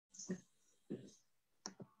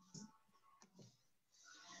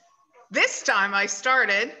this time I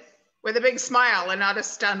started with a big smile and not a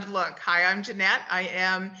stunned look. Hi, I'm Jeanette. I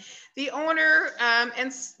am the owner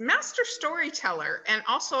and master storyteller and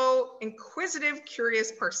also inquisitive,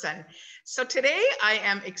 curious person. So today I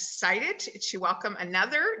am excited to welcome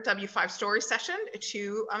another W5 story session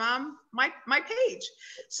to my page.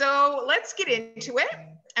 So let's get into it,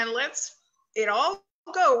 and it all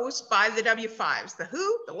goes by the W5s: the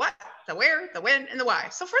who, the what, the where, the when, and the why.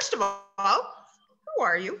 So first of all, who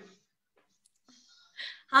are you?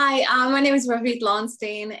 Hi, my name is Ravit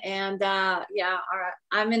Lonstein, and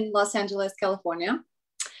I'm in Los Angeles, California.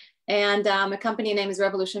 And my company name is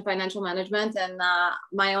Revolution Financial Management, and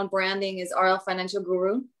my own branding is RL Financial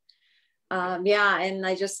Guru. And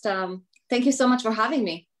I just thank you so much for having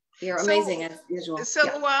me. You're amazing as usual. So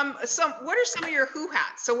what are some of your who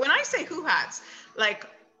hats? So when I say who hats, like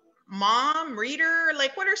mom, reader,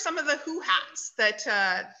 like what are some of the who hats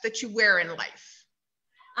that you wear in life?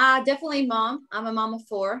 Definitely mom. I'm a mom of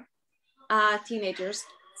 4 teenagers,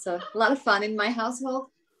 so a lot of fun in my household.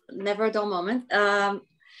 Never a dull moment. You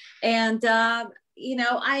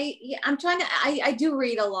know, I do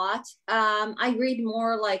read a lot. I read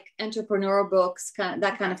more like entrepreneurial books,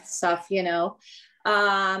 that kind of stuff. Better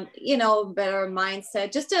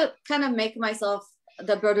mindset, just to kind of make myself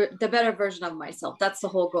the better version of myself. That's the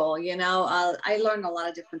whole goal. I learned a lot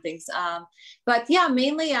of different things. But yeah,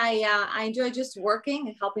 mainly I enjoy just working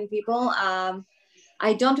and helping people.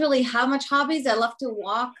 I don't really have much hobbies. I love to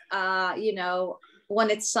walk, when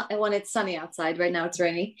it's sunny outside. Right now it's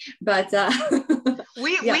rainy, but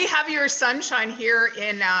we have your sunshine here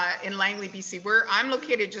in Langley, BC. I'm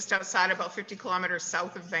located just outside, about 50 kilometers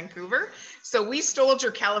south of Vancouver. So we stole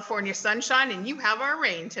your California sunshine, and you have our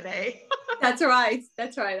rain today. That's right.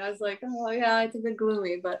 I was like, oh yeah, it's a bit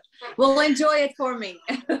gloomy, but we'll enjoy it for me.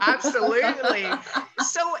 Absolutely.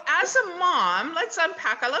 So as a mom, let's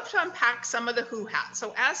unpack. I love to unpack some of the who hats.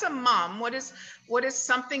 So as a mom, what is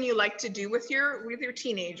something you like to do with your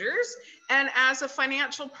teenagers? And as a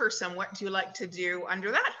financial person, what do you like to do under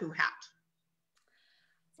that who hat?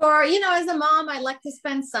 As a mom, I like to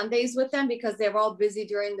spend Sundays with them because they're all busy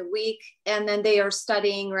during the week, and then they are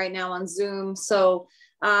studying right now on Zoom. So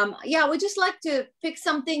we just like to pick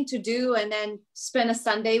something to do and then spend a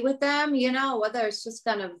Sunday with them, whether it's just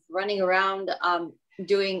kind of running around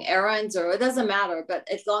doing errands, or it doesn't matter, but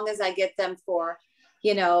as long as I get them for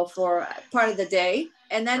part of the day.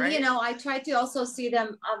 And then, right. I try to also see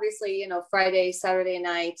them, obviously, Friday, Saturday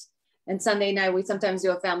night, and Sunday night. We sometimes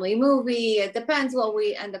do a family movie. It depends what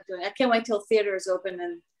we end up doing. I can't wait till theaters open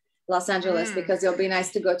in Los Angeles because it'll be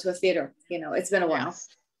nice to go to a theater. It's been a while. Yes.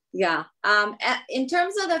 Yeah. In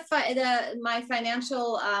terms of my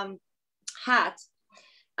financial hat,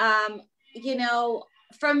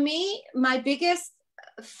 for me, my biggest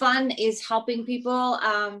fun is helping people,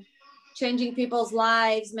 changing people's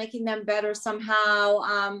lives, making them better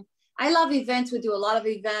somehow. I love events. We do a lot of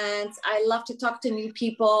events. I love to talk to new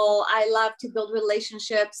people. I love to build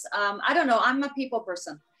relationships. I don't know. I'm a people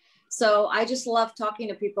person. So I just love talking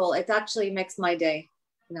to people. It actually makes my day,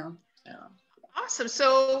 Awesome.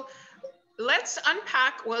 So let's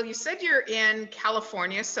unpack. Well, you said you're in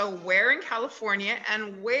California. So where in California,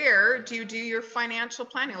 and where do you do your financial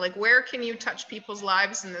planning? Like, where can you touch people's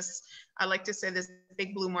lives in this, I like to say, this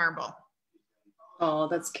big blue marble? Oh,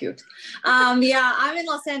 that's cute. I'm in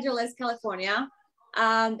Los Angeles, California.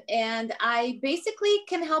 And I basically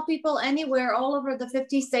can help people anywhere, all over the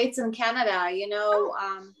 50 states in Canada,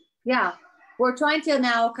 We're trying to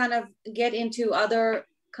now kind of get into other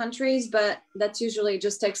countries, but that's usually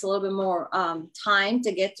just takes a little bit more time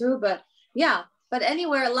to get through. But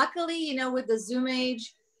anywhere, luckily, with the Zoom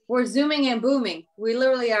age, we're zooming and booming. We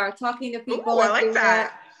literally are talking to people. Ooh, I like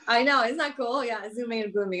that. I know, isn't that cool? Yeah, zooming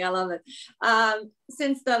and booming. I love it.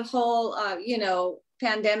 Since the whole,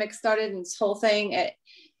 pandemic started, and this whole thing, it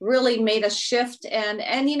really made a shift.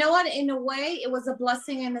 And you know what? In a way, it was a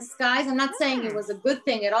blessing in disguise. I'm not saying it was a good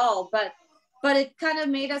thing at all, but it kind of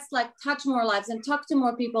made us like touch more lives and talk to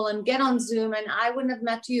more people and get on Zoom. And I wouldn't have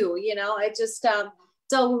met you, it just,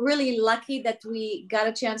 so we're really lucky that we got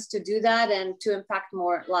a chance to do that and to impact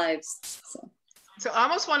more lives. So I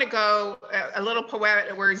almost want to go a little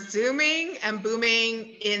poetic. We're zooming and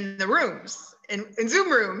booming in the rooms, in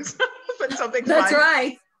Zoom rooms, but something fun. That's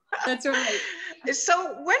right. That's right.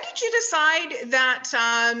 So when did you decide that,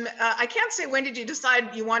 I can't say when did you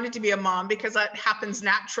decide you wanted to be a mom, because that happens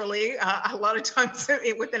naturally a lot of times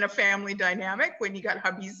within a family dynamic when you got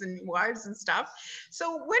hubbies and wives and stuff.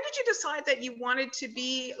 So when did you decide that you wanted to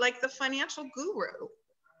be like the financial guru?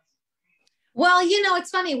 Well,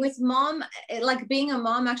 it's funny with mom, like being a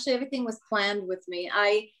mom, actually everything was planned with me.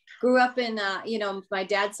 I grew up in, my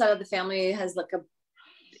dad's side of the family has like a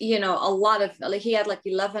lot of, like, he had like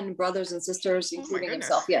 11 brothers and sisters, Oh my including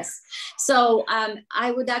himself. goodness. Yes. So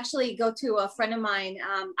I would actually go to a friend of mine,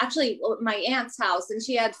 actually my aunt's house, and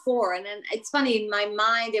she had four. And then it's funny, in my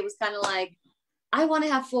mind, it was kind of like, I want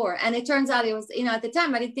to have four. And it turns out it was, at the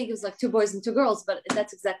time, I didn't think it was like two boys and two girls, but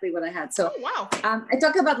that's exactly what I had. So Oh, wow. I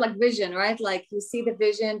talk about like vision, right? Like you see the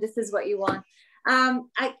vision, this is what you want.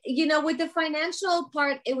 With the financial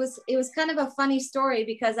part, it was kind of a funny story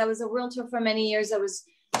because I was a realtor for many years. I was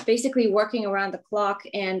basically working around the clock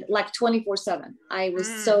and like 24/7. I was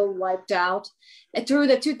so wiped out. And through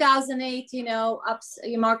the 2008, ups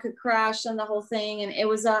market crash and the whole thing. And I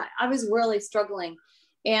was really struggling.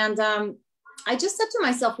 And I just said to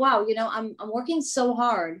myself, wow, I'm working so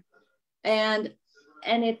hard, and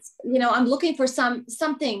it's, I'm looking for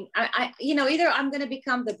something. Either I'm going to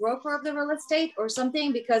become the broker of the real estate or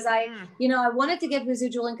something, because I wanted to get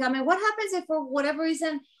residual income. And what happens if for whatever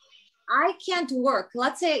reason I can't work?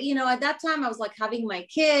 Let's say, at that time I was like having my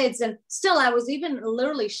kids, and still I was even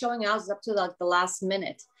literally showing houses up to like the last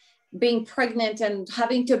minute, being pregnant and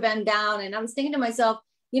having to bend down. And I was thinking to myself,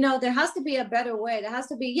 there has to be a better way. There has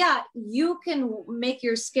to be, yeah, you can make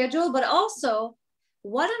your schedule, but also,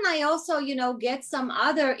 why don't I also, get some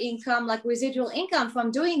other income, like residual income from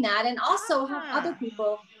doing that, and also have other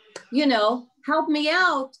people, help me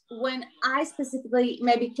out when I specifically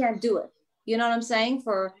maybe can't do it. You know what I'm saying?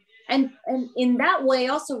 And in that way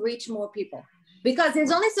also reach more people, because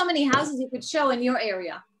there's only so many houses you could show in your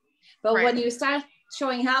area. But when you start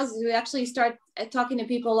showing houses, you actually start talking to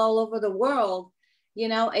people all over the world,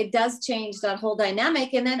 it does change that whole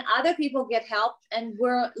dynamic. And then other people get help, and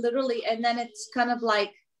we're literally, and then it's kind of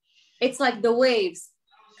like, it's like the waves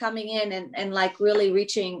coming in and like really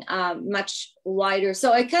reaching much wider.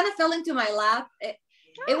 So it kind of fell into my lap.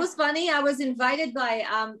 It was funny. I was invited by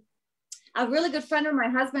a really good friend of my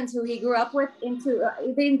husband's, who he grew up with,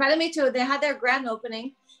 they invited me to, they had their grand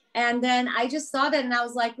opening. And then I just saw that and I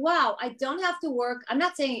was like, wow, I don't have to work. I'm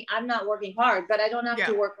not saying I'm not working hard, but I don't have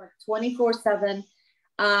to work like 24/7.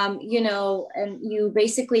 And you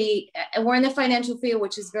basically, and we're in the financial field,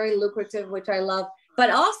 which is very lucrative, which I love.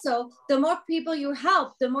 But also, the more people you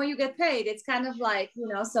help, the more you get paid. It's kind of like,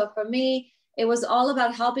 so for me, it was all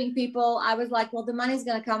about helping people. I was like, well, the money's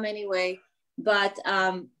going to come anyway. But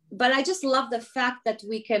I just love the fact that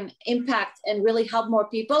we can impact and really help more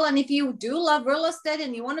people. And if you do love real estate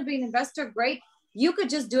and you want to be an investor, great. You could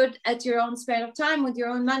just do it at your own span of time with your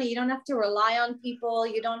own money. You don't have to rely on people.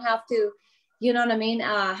 You don't have to, you know what I mean?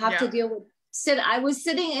 Have to deal with I was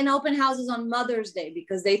sitting in open houses on Mother's Day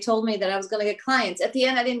because they told me that I was going to get clients. At the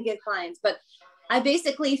end, I didn't get clients, but I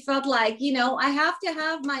basically felt like, I have to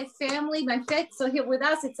have my family, my faith. So here with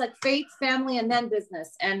us, it's like faith, family, and then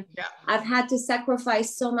business. And I've had to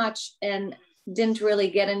sacrifice so much and didn't really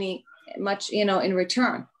get much, in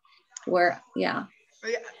return. So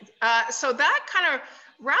that kind of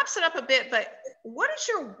wraps it up a bit, but what is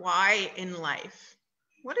your why in life?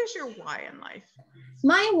 What is your why in life?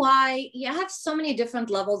 My why, I have so many different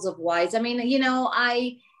levels of whys. I mean, the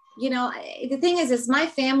thing is my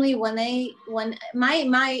family, when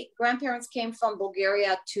my grandparents came from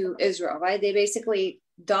Bulgaria to Israel, right? They basically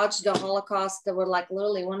dodged the Holocaust. They were like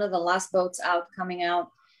literally one of the last boats coming out.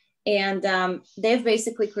 And they've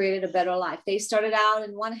basically created a better life. They started out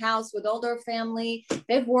in one house with all their family.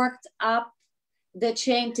 They've worked up the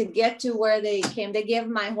chain to get to where they came. They gave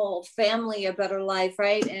my whole family a better life,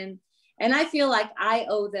 right? And I feel like I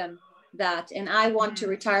owe them that. And I want to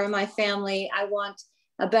retire my family. I want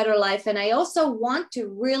a better life. And I also want to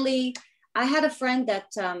really, I had a friend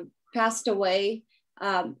that passed away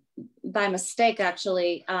by mistake,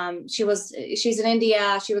 actually. She's in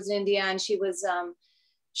India. She was in India, and she was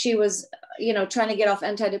trying to get off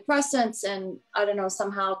antidepressants, and I don't know,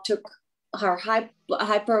 somehow took her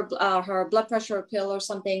her blood pressure pill or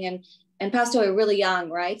something, and passed away really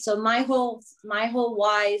young, right? So my whole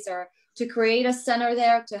whys are to create a center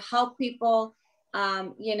there to help people,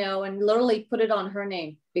 and literally put it on her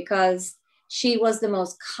name, because she was the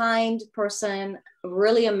most kind person,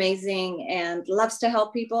 really amazing, and loves to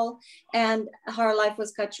help people. And her life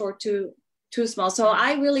was cut short too small. So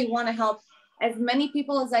I really want to help as many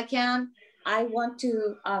people as I can. I want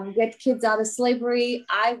to get kids out of slavery.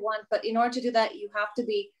 But in order to do that, you have to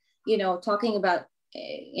be, talking about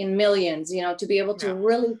in millions, to be able to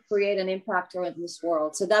really create an impact in this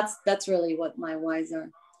world. So that's really what my whys are.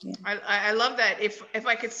 Yeah. I love that. If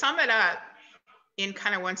I could sum it up in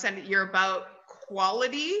kind of one sentence, you're about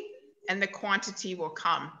quality and the quantity will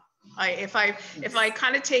come. If I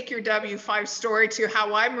kind of take your W5 story to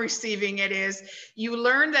how I'm receiving it is, you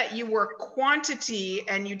learned that you were quantity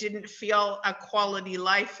and you didn't feel a quality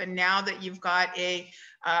life. And now that you've got a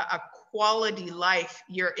quality life,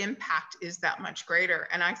 your impact is that much greater.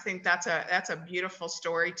 And I think that's a beautiful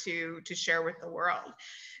story to share with the world.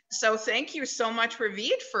 So thank you so much,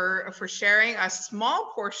 Ravit, for sharing a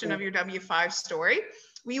small portion of your W5 story.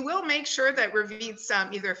 We will make sure that Ravit's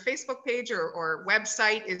either Facebook page or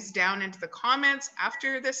website is down into the comments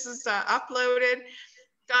after this is uploaded.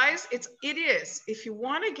 Guys, it is, if you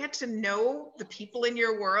want to get to know the people in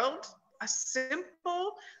your world, a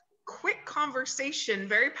simple, quick conversation,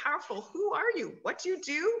 very powerful. Who are you? What do you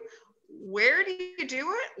do? Where do you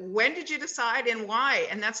do it? When did you decide and why?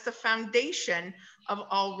 And that's the foundation of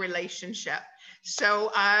all relationship.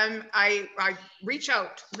 So I reach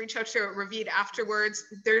out to Ravit afterwards.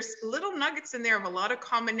 There's little nuggets in there of a lot of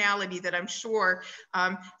commonality that I'm sure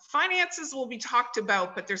finances will be talked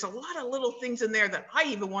about, but there's a lot of little things in there that I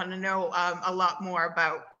even want to know a lot more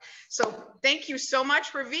about. So thank you so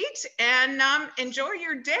much, Ravit, and enjoy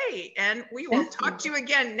your day. And we will talk to you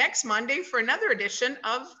again next Monday for another edition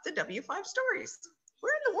of the W5 Stories.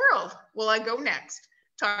 Where in the world will I go next?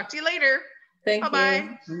 Talk to you later. Thank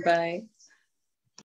Bye-bye. you. Bye.